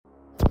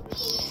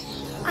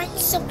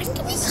So I'm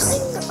gonna be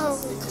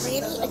calling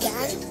Granny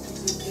again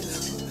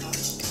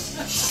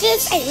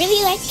because I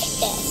really like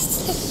this.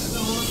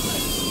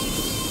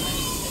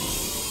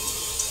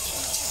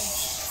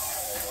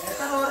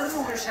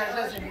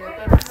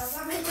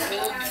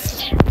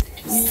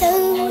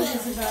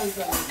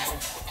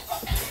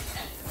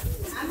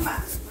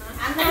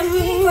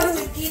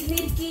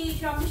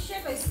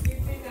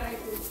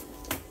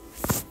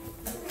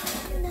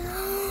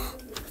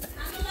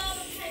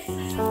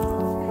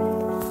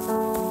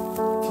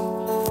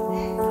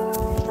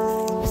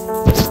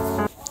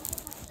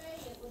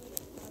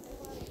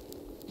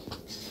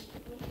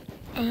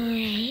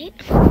 Alright.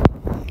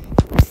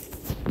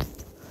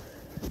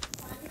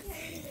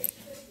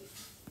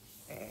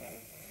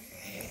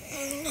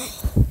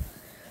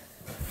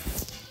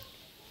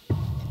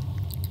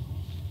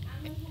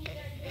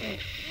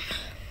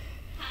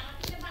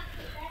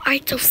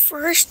 Alright, so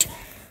first,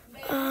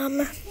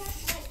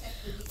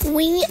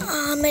 we need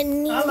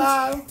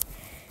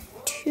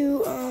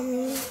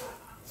to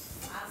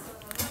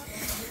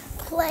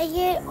play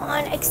it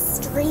on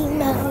extreme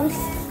mode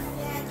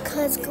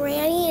because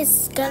Granny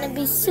is gonna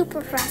be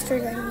super faster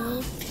than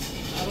me.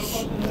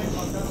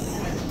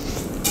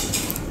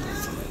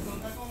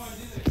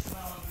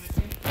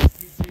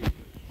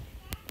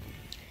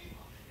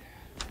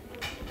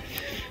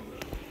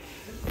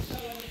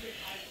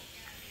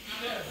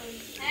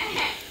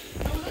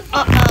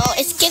 Uh-oh,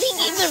 it's getting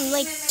even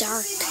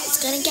dark. It's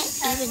gonna get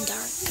even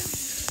dark.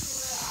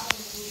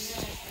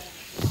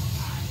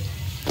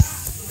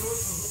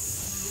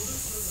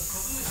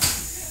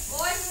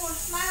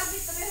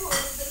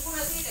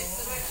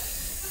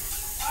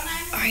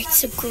 Alright,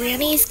 so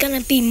Granny's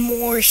gonna be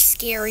more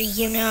scary,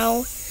 you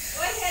know?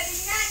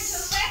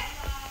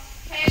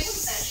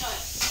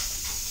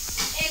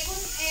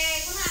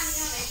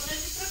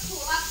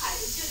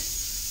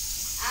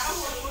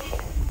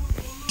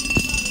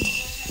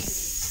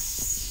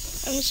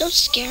 I'm so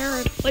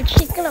scared. But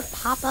she's gonna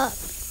pop up.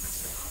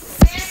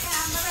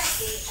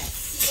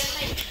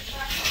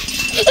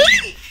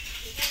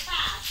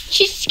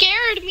 She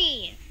scared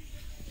me.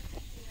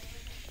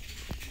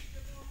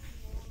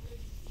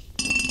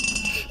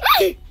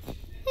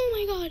 Oh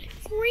my god.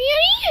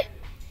 Granny?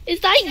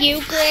 Is that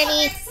you,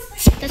 Granny?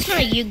 That's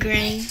not you,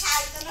 Granny.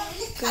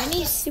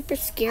 Granny's super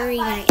scary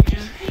right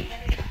now.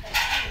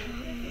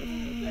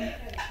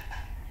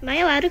 Am I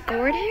allowed to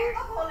go in here?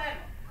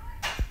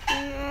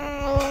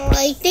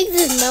 I think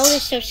this mode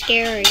is so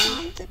scary.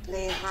 To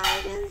play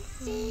hide and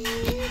seek.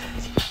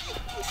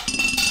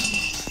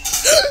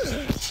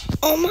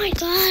 Oh my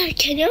god,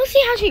 can you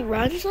see how she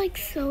runs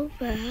so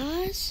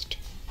fast?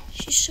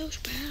 She's so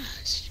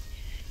fast.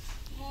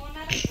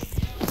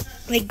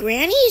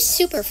 Granny is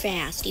super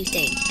fast, you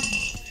think?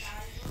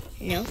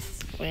 No,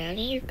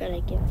 Granny, you're gonna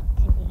give it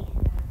to me.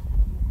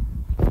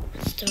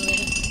 Let's do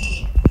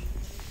it.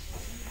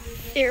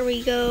 There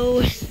we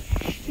go.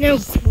 No,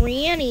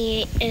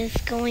 Granny is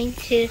going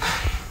to...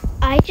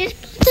 I just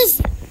put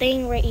this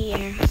thing right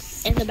here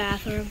in the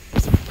bathroom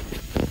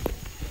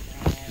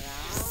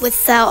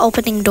without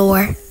opening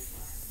door.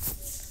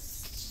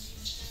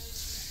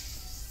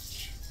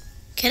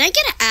 Can I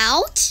get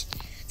out?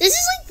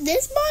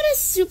 This mod is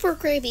super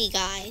creepy,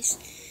 guys.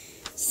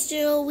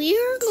 So we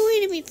are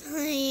going to be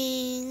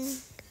playing...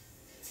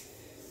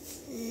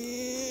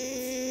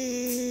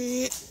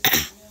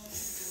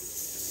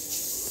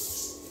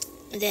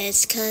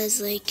 this,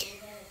 cause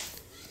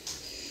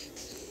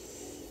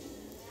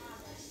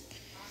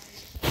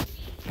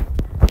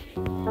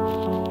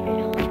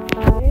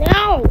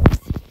no.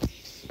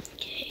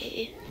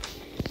 Okay.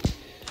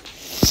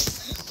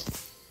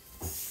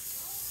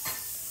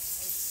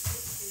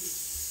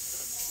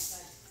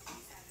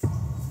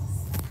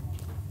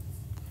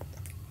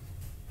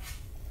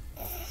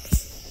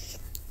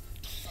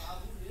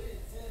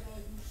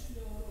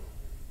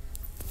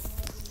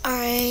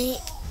 Alright.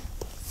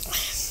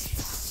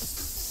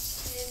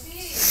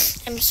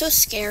 I'm so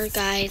scared,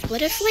 guys.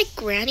 What if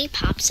Granny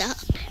pops up?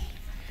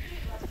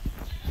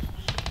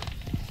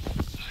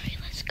 Alright,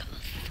 let's go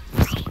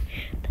through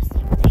this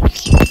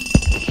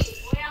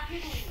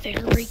thing.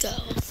 There we go.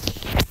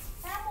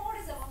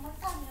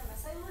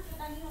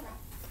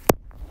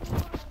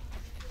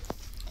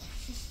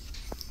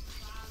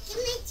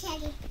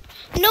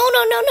 No.